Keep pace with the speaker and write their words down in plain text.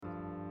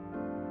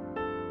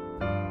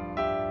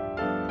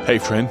Hey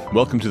friend,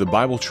 welcome to the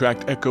Bible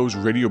Tract Echoes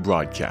radio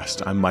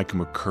broadcast. I'm Micah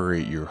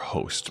McCurry, your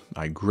host.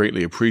 I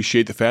greatly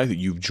appreciate the fact that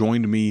you've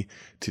joined me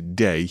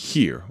today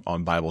here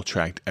on Bible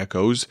Tract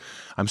Echoes.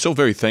 I'm so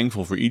very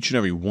thankful for each and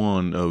every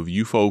one of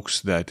you folks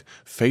that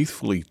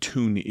faithfully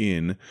tune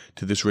in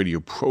to this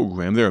radio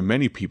program. There are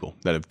many people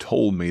that have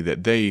told me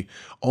that they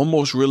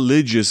almost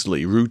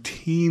religiously,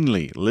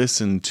 routinely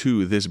listen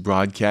to this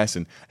broadcast,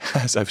 and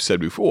as I've said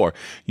before,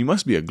 you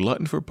must be a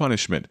glutton for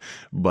punishment,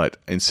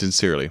 and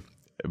sincerely,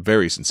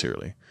 very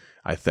sincerely,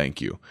 I thank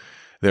you.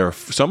 There are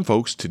some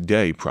folks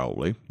today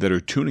probably that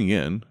are tuning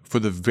in for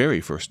the very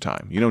first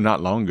time. You know,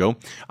 not long ago,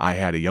 I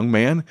had a young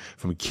man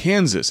from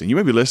Kansas, and you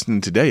may be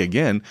listening today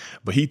again,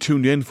 but he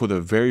tuned in for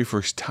the very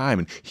first time,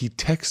 and he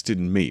texted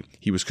me.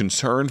 He was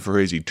concerned for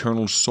his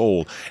eternal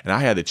soul, and I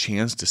had a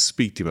chance to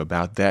speak to him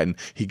about that, and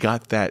he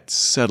got that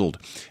settled.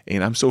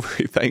 And I'm so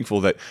very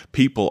thankful that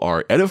people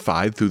are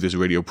edified through this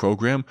radio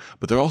program,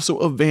 but they're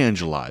also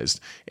evangelized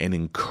and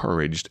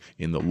encouraged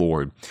in the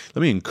Lord.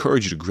 Let me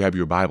encourage you to grab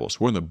your Bibles.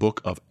 We're in the book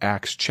of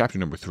Acts, chapter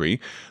number 3.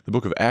 The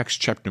book of Acts,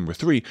 chapter number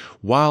 3.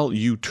 While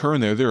you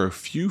turn there are a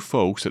few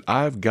folks that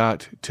I've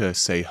got to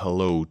say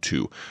hello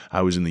to.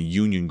 I was in the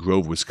Union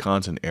Grove,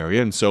 Wisconsin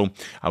area, and so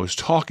I was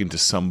talking to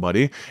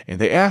somebody, and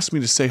they asked me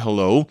to say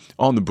hello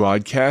on the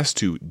broadcast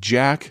to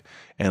Jack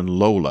and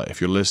Lola. If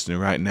you're listening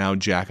right now,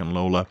 Jack and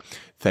Lola,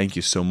 thank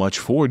you so much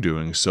for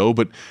doing so.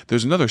 But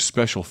there's another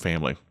special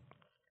family,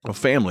 a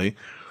family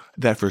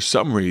that for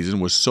some reason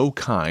was so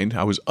kind.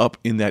 I was up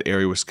in that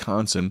area,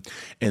 Wisconsin,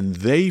 and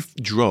they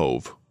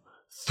drove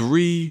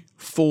 3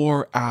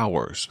 or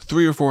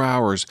 4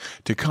 hours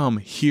to come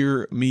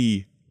hear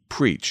me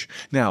preach.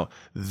 Now,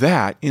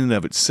 that in and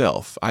of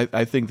itself,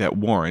 I think that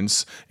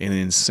warrants an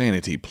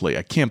insanity plea.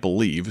 I can't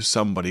believe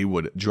somebody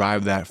would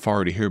drive that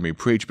far to hear me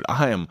preach, but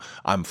I'm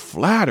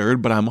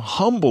flattered, but I'm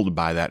humbled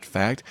by that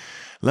fact.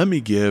 Let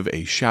me give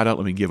a shout out,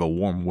 let me give a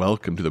warm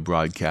welcome to the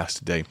broadcast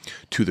today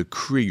to the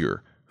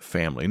Krieger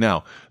family.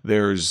 Now,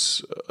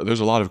 there's a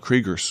lot of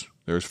Kriegers.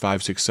 There's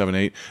 5, 6, 7,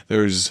 8.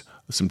 There's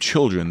some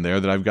children there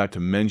that I've got to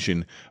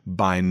mention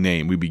by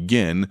name. We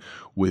begin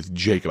with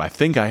Jacob. I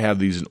think I have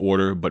these in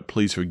order, but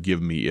please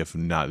forgive me if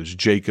not. There's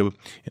Jacob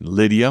and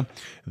Lydia.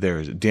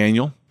 There's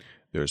Daniel.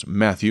 There's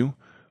Matthew,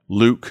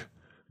 Luke,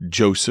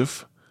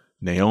 Joseph,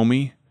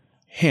 Naomi,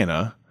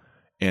 Hannah,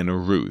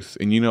 and Ruth.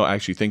 And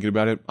actually thinking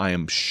about it, I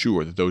am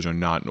sure that those are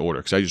not in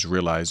order, because I just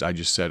realized I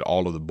just said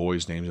all of the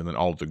boys' names and then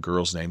all of the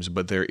girls' names,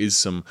 but there is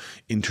some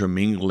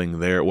intermingling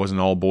there. It wasn't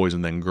all boys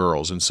and then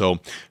girls. And so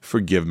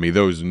forgive me,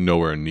 those are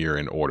nowhere near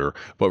in order.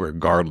 But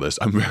regardless,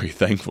 I'm very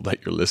thankful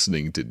that you're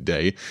listening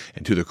today.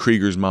 And to the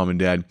Kriegers, Mom and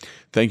Dad,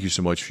 thank you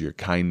so much for your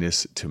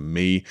kindness to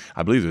me.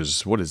 I believe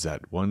there's,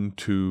 1,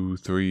 2,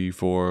 3,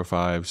 4,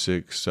 5,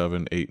 6,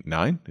 7, 8,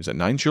 9? Is that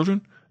 9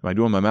 children? Am I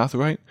doing my math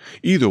right?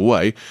 Either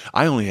way,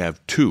 I only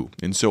have 2,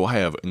 and so I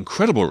have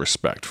incredible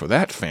respect for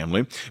that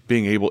family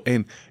being able,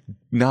 and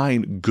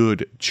 9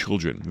 good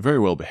children, very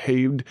well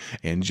behaved,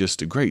 and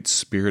just a great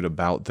spirit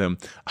about them.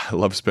 I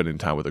love spending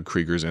time with the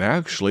Kriegers, and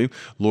actually,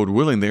 Lord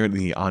willing, there in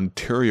the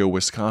Ontario,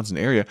 Wisconsin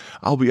area,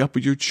 I'll be up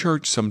at your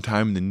church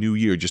sometime in the new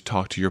year. Just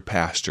talked to your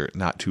pastor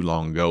not too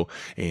long ago,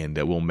 and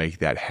we'll make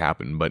that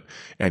happen. But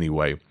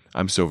anyway,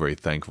 I'm so very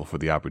thankful for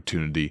the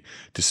opportunity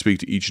to speak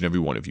to each and every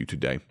one of you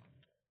today.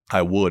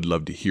 I would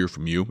love to hear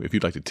from you. If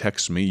you'd like to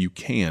text me, you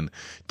can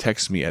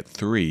text me at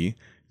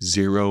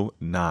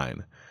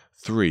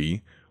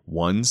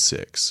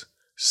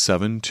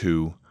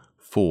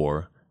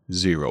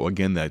 309-316-7240.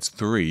 Again, that's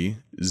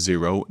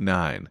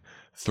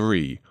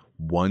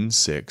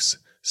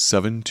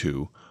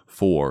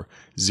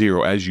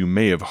 309-316-7240. As you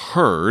may have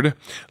heard,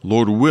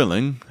 Lord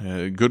willing,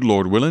 good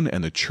Lord willing,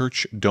 and the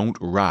church don't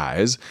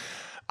rise,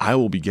 I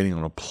will be getting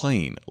on a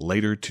plane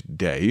late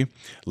today,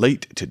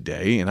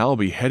 and I'll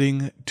be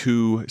heading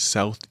to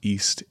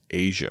Southeast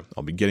Asia.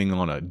 I'll be getting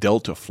on a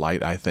Delta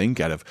flight, I think,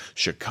 out of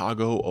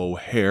Chicago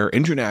O'Hare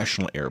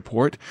International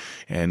Airport,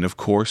 and of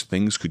course,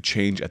 things could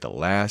change at the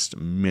last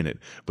minute.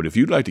 But if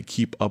you'd like to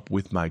keep up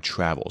with my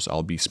travels,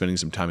 I'll be spending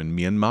some time in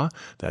Myanmar,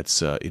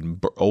 that's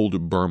in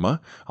old Burma.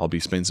 I'll be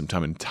spending some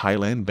time in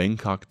Thailand,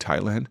 Bangkok,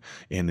 Thailand,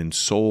 and in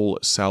Seoul,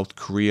 South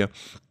Korea.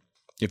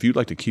 If you'd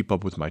like to keep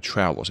up with my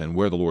travels and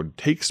where the Lord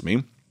takes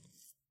me,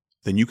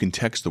 then you can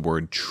text the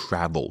word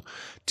travel,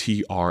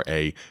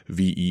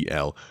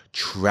 TRAVEL,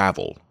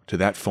 travel, to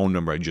that phone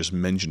number I just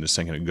mentioned a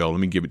second ago. Let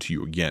me give it to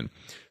you again,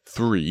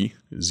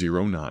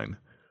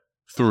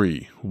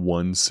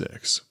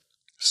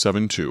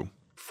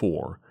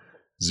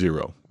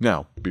 309-316-7240.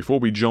 Now, before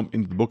we jump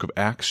into the book of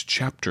Acts,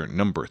 chapter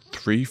number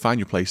 3,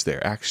 find your place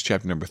there, Acts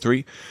chapter number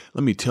 3,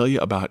 let me tell you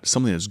about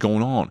something that's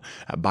going on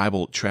at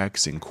Bible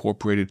Tracts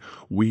Incorporated.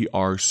 We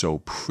are so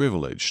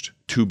privileged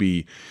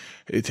to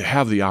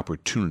have the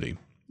opportunity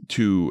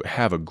to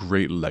have a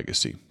great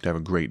legacy, to have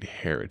a great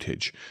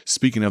heritage.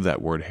 Speaking of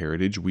that word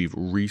heritage, we've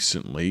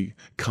recently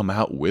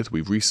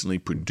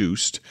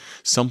produced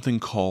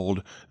something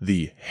called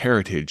the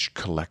Heritage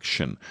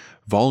Collection.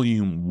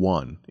 Volume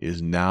 1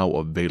 is now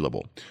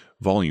available.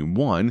 Volume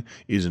 1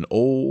 is an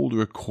old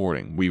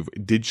recording. We've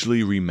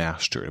digitally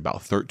remastered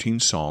about 13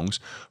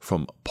 songs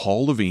from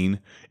Paul Levine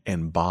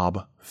and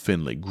Bob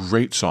Finley.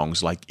 Great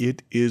songs like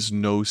It Is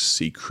No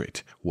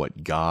Secret,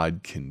 What God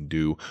Can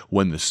Do,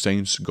 When the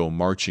Saints Go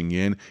Marching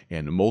In,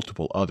 and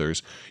multiple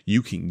others.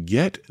 You can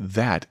get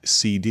that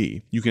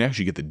CD. You can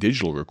actually get the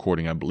digital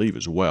recording, I believe,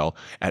 as well,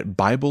 at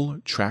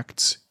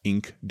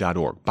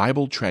BibleTractsInc.org.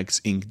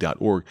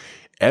 BibleTractsInc.org.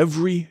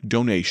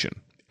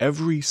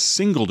 Every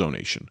single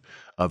donation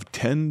of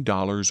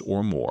 $10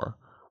 or more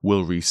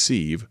will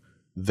receive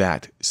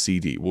that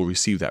CD, will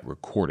receive that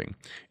recording.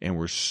 And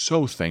we're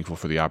so thankful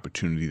for the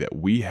opportunity that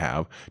we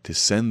have to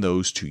send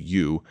those to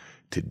you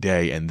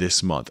today and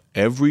this month.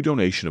 Every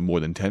donation of more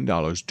than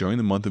 $10 during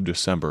the month of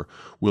December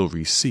will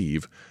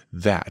receive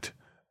that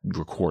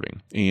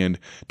recording. And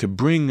to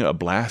bring a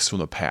blast from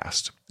the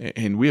past,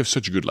 and we have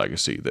such a good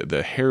legacy,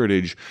 the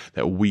heritage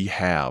that we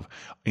have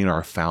in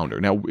our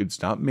founder. Now,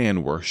 it's not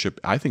man worship.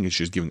 I think it's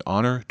just giving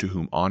honor to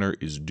whom honor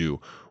is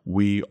due.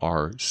 We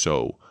are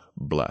so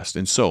blessed.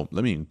 And so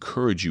let me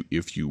encourage you,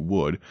 if you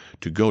would,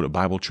 to go to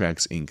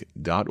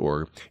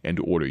BibleTractsInc.org and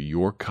to order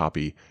your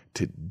copy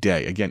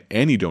today. Again,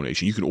 any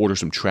donation. You can order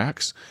some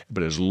tracts,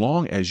 but as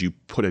long as you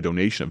put a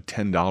donation of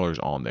 $10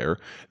 on there,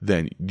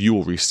 then you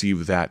will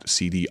receive that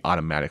CD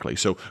automatically.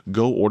 So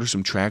go order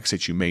some tracts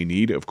that you may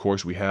need. Of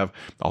course, we have,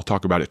 I'll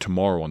talk about it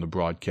tomorrow on the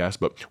broadcast,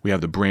 but we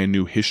have the brand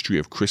new History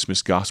of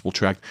Christmas Gospel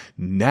tract.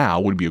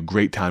 Now would be a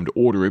great time to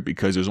order it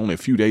because there's only a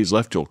few days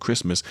left till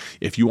Christmas.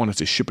 If you want us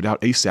to ship it out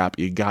ASAP,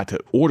 you got to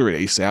order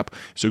it ASAP.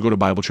 So go to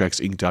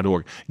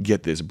BibleTractsInc.org,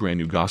 get this brand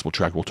new gospel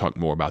tract. We'll talk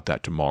more about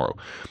that tomorrow.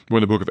 We're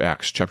in the book of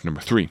Acts, chapter number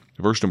 3,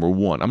 verse number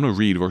 1. I'm going to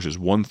read verses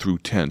 1 through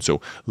 10.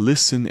 So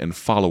listen and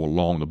follow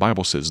along. The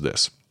Bible says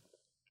this: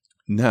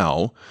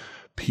 Now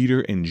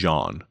Peter and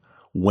John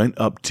went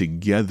up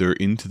together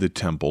into the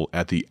temple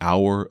at the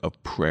hour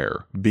of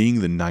prayer, being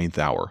the 9th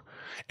hour.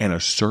 And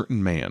a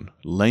certain man,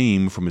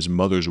 lame from his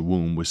mother's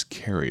womb, was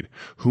carried,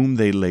 whom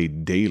they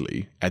laid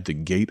daily at the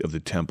gate of the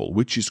temple,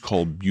 which is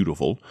called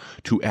Beautiful,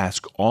 to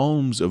ask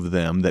alms of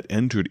them that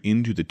entered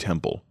into the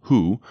temple,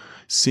 who,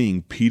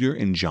 seeing Peter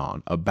and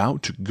John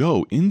about to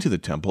go into the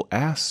temple,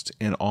 asked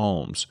an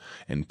alms.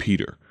 And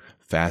Peter,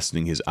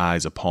 fastening his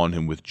eyes upon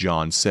him with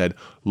John, said,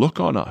 Look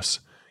on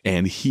us.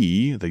 And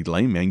he, the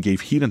lame man,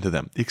 gave heed unto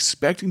them,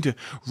 expecting to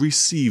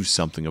receive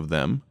something of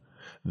them.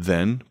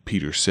 Then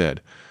Peter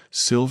said,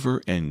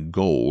 Silver and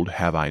gold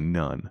have I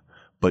none,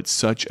 but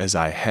such as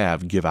I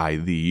have give I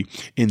thee.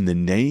 In the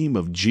name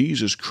of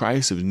Jesus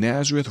Christ of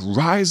Nazareth,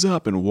 rise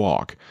up and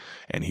walk.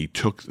 And he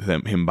took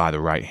him by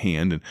the right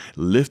hand and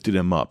lifted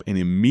him up, and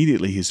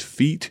immediately his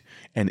feet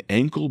and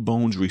ankle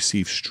bones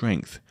received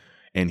strength.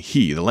 And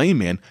he, the lame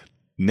man,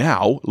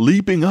 now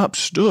leaping up,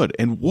 stood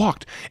and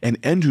walked and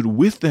entered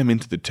with them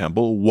into the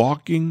temple,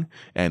 walking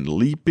and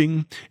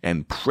leaping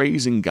and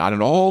praising God.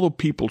 And all the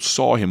people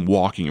saw him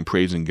walking and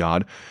praising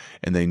God,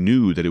 and they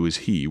knew that it was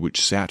he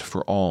which sat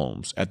for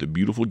alms at the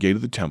beautiful gate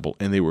of the temple,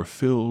 and they were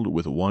filled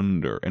with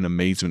wonder and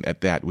amazement at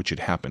that which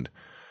had happened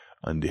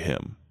unto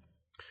him.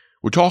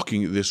 We're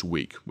talking this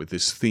week with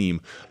this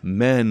theme,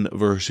 men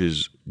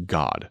versus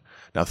God.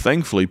 Now,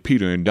 thankfully,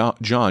 Peter and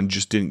John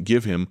just didn't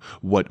give him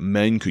what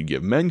men could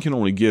give. Men can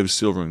only give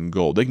silver and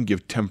gold. They can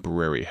give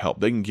temporary help.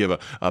 They can give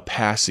a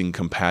passing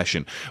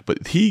compassion.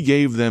 But he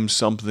gave them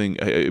something,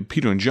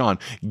 Peter and John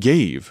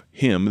gave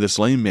him, this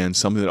lame man,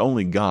 something that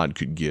only God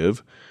could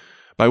give.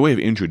 By way of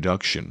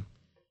introduction,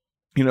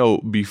 you know,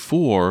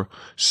 before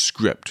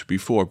script,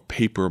 before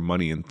paper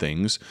money and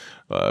things,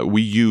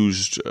 we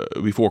used,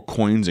 before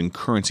coins and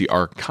currency,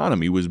 our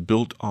economy was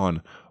built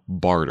on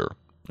barter.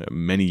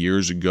 Many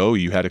years ago,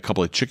 you had a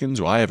couple of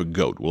chickens. Well, I have a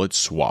goat. Well, let's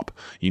swap.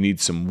 You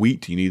need some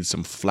wheat. You need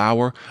some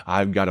flour.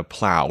 I've got a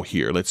plow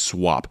here. Let's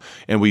swap.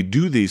 And we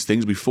do these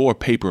things before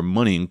paper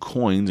money and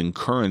coins and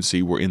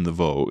currency were in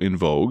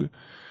vogue.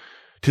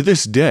 To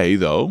this day,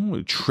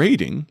 though,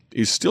 trading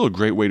is still a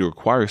great way to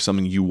acquire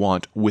something you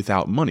want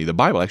without money. The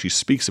Bible actually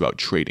speaks about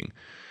trading.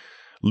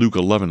 Luke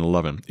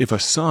 11:11. If a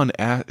son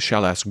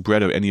shall ask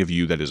bread of any of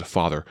you that is a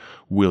father,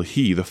 will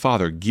he, the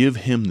father, give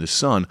him the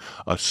son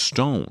a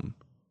stone?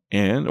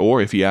 And,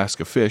 or if he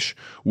ask a fish,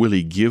 will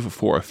he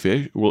for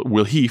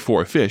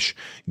a fish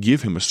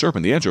give him a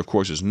serpent? The answer, of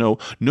course, is no.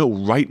 No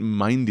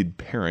right-minded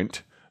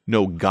parent,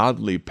 no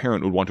godly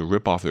parent would want to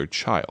rip off their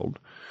child.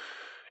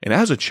 And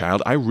as a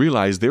child, I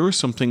realized there were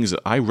some things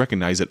that I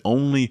recognized that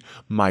only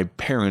my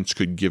parents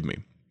could give me.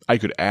 I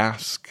could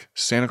ask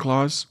Santa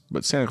Claus,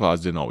 but Santa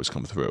Claus didn't always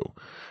come through.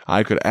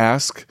 I could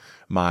ask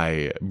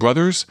my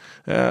brothers,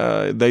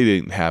 they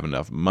didn't have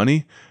enough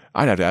money.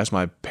 I'd have to ask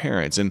my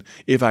parents, and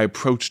if I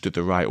approached it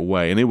the right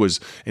way, and it was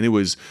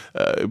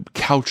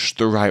couched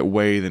the right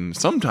way, then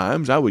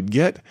sometimes I would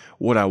get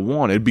what I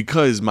wanted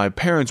because my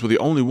parents were the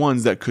only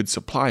ones that could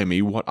supply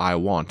me what I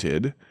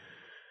wanted.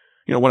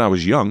 You know, when I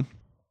was young,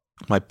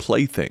 my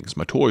playthings,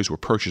 my toys were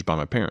purchased by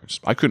my parents.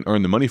 I couldn't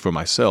earn the money for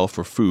myself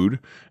for food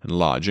and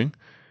lodging.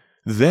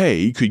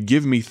 They could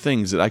give me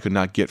things that I could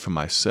not get for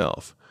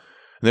myself.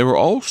 And there were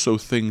also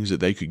things that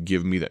they could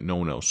give me that no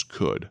one else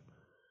could.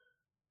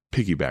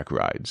 piggyback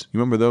rides. You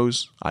remember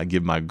those? I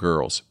give my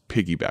girls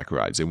piggyback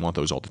rides. They want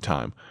those all the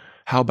time.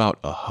 How about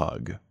a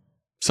hug?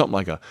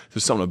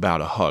 There's something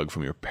about a hug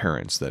from your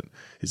parents that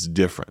is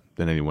different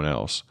than anyone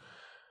else.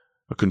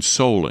 A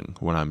consoling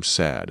when I'm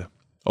sad.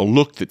 A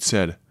look that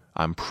said,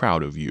 I'm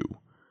proud of you.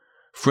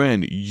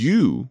 Friend,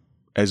 you,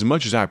 as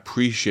much as I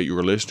appreciate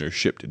your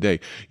listenership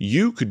today,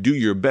 you could do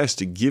your best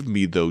to give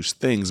me those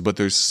things, but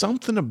there's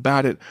something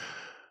about it,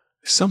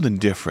 something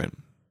different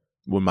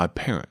when my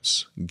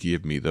parents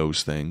give me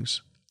those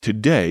things.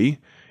 Today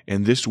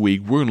and this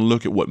week, we're going to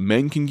look at what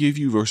men can give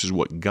you versus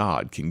what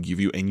God can give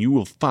you, and you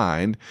will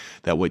find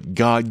that what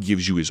God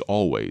gives you is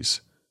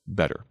always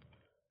better.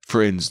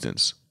 For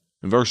instance,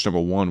 in verse number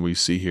 1, we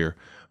see here,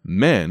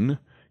 men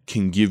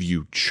can give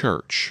you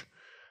church,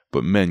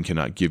 but men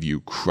cannot give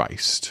you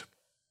Christ.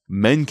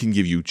 Men can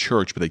give you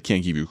church, but they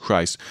can't give you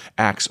Christ.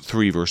 Acts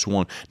 3, verse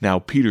 1. Now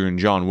Peter and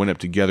John went up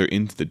together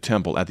into the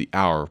temple at the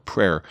hour of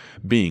prayer,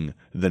 being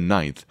the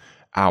 9th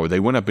hour. They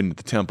went up into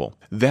the temple.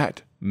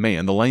 That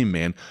man, the lame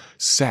man,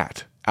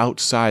 sat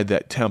outside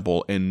that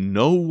temple, and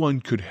no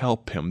one could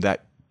help him.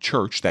 That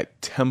church,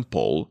 that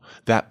temple,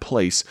 that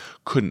place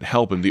couldn't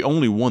help him. The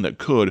only one that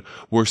could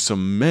were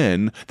some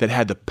men that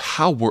had the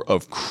power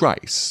of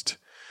Christ.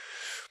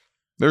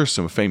 There are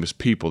some famous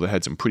people that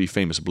had some pretty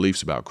famous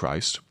beliefs about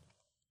Christ.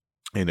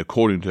 And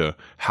according to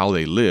how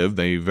they lived,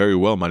 they very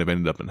well might have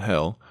ended up in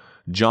hell.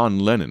 John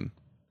Lennon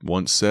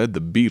once said,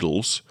 the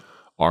Beatles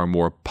are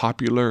more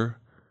popular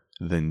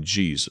than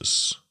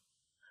Jesus.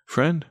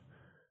 Friend,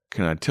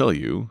 can I tell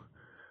you,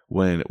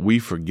 when we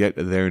forget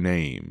their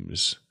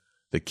names,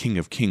 the King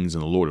of Kings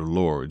and the Lord of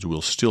Lords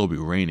will still be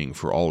reigning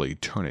for all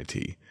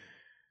eternity.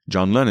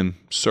 John Lennon,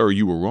 sir,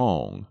 you were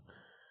wrong.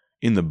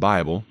 In the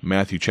Bible,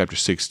 Matthew chapter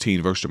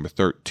 16, verse number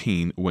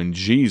 13, when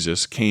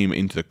Jesus came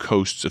into the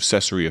coasts of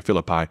Caesarea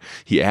Philippi,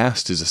 he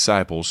asked his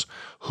disciples,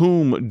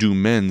 whom do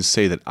men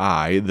say that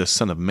I, the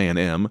Son of Man,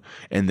 am?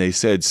 And they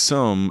said,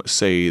 some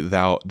say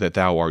that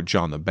thou art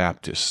John the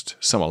Baptist,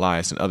 some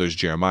Elias, and others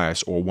Jeremiah,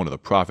 or one of the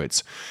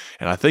prophets.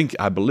 And I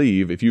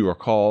believe, if you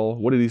recall,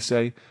 what did he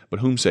say?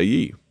 But whom say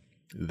ye?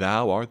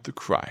 Thou art the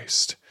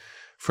Christ.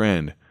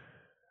 Friend,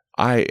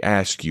 I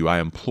ask you, I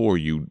implore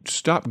you,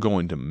 stop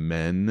going to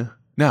men.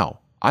 Now,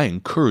 I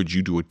encourage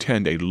you to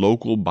attend a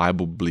local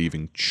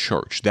Bible-believing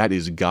church. That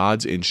is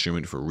God's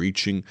instrument for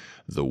reaching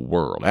the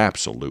world,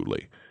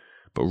 absolutely.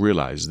 But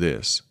realize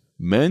this,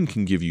 men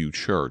can give you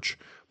church,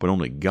 but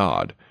only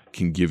God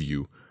can give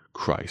you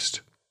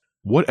Christ.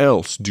 What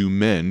else do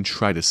men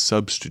try to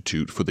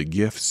substitute for the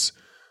gifts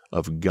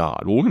of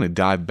God? Well, we're going to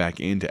dive back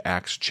into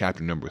Acts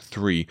chapter number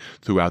 3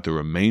 throughout the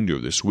remainder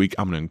of this week.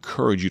 I'm going to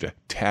encourage you to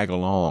tag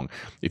along.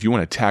 If you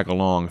want to tag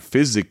along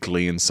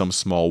physically in some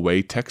small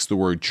way, text the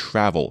word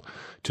travel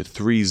to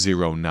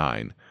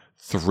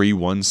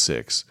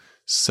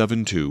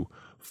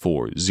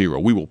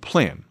 309-316-7240. We will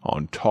plan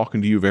on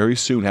talking to you very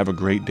soon. Have a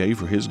great day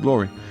for His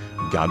glory.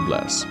 God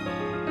bless.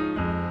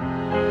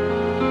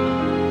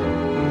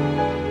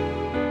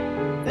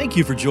 Thank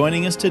you for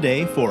joining us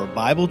today for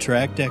Bible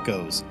Tract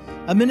Echoes,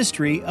 a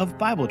ministry of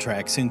Bible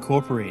Tracts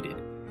Incorporated.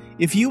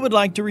 If you would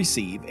like to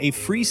receive a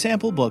free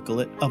sample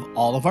booklet of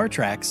all of our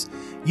tracts,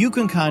 you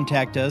can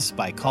contact us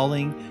by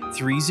calling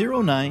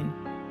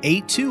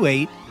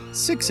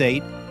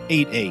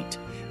 309-828-6888.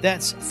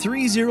 That's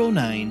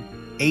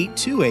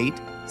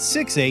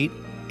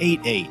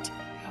 309-828-6888.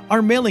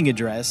 Our mailing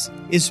address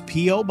is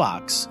P.O.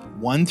 Box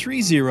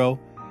 130,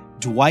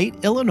 Dwight,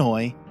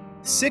 Illinois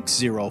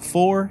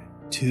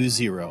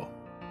 60420.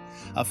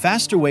 A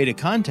faster way to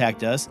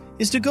contact us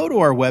is to go to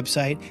our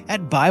website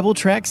at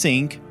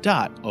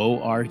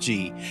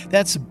BibleTractsInc.org.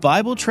 That's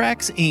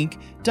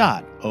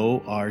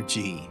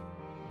BibleTractsInc.org.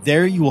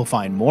 There you will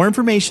find more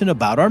information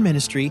about our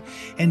ministry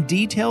and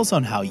details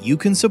on how you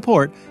can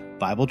support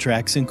Bible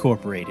Tracts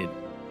Incorporated.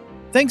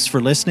 Thanks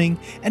for listening,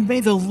 and may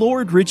the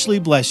Lord richly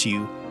bless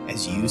you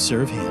as you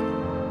serve Him.